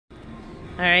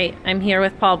All right, I'm here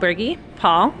with Paul Berge.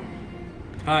 Paul.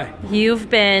 Hi. You've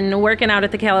been working out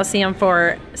at the Coliseum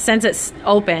since it's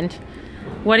opened.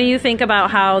 What do you think about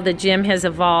how the gym has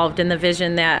evolved and the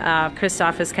vision that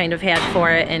Christoph has kind of had for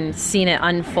it and seen it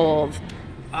unfold?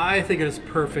 I think it is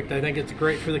perfect. I think it's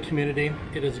great for the community.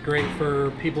 It is great for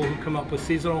people who come up with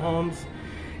seasonal homes.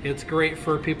 It's great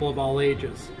for people of all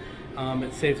ages.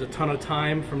 It saves a ton of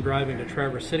time from driving to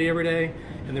Traverse City every day,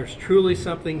 and there's truly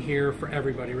something here for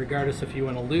everybody, regardless if you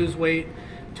want to lose weight,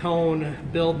 tone,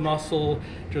 build muscle,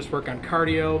 just work on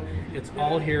cardio. It's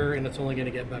all here, and it's only going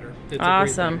to get better. It's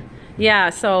awesome. A great thing.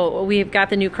 Yeah, so we've got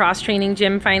the new cross-training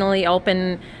gym finally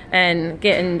open and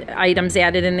getting items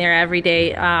added in there every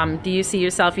day. Do you see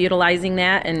yourself utilizing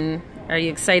that, and are you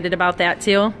excited about that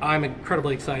too? I'm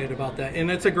incredibly excited about that,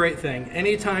 and it's a great thing.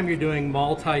 Anytime you're doing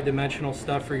multi-dimensional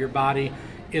stuff for your body,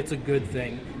 it's a good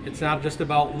thing. It's not just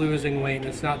about losing weight,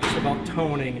 it's not just about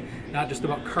toning, not just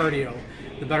about cardio.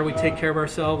 The better we take care of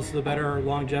ourselves, the better our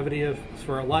longevity is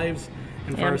for our lives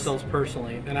and for ourselves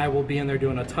personally. And I will be in there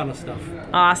doing a ton of stuff.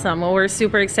 Awesome. Well, we're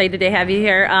super excited to have you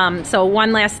here. So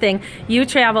one last thing, you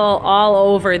travel all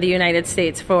over the United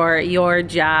States for your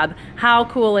job. How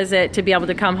cool is it to be able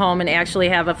to come home and actually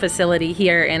have a facility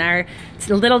here in our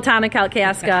little town of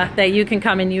Kalkaska that you can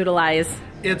come and utilize?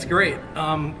 It's great.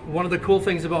 One of the cool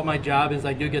things about my job is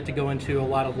I do get to go into a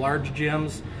lot of large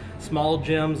gyms, small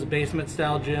gyms, basement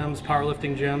style gyms,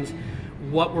 powerlifting gyms.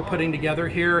 What we're putting together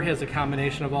here has a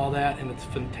combination of all that, and it's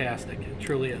fantastic. It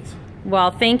truly is.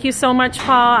 Well, thank you so much,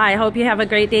 Paul. I hope you have a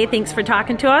great day. Thanks for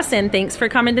talking to us, and thanks for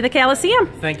coming to the Coliseum.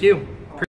 Thank you.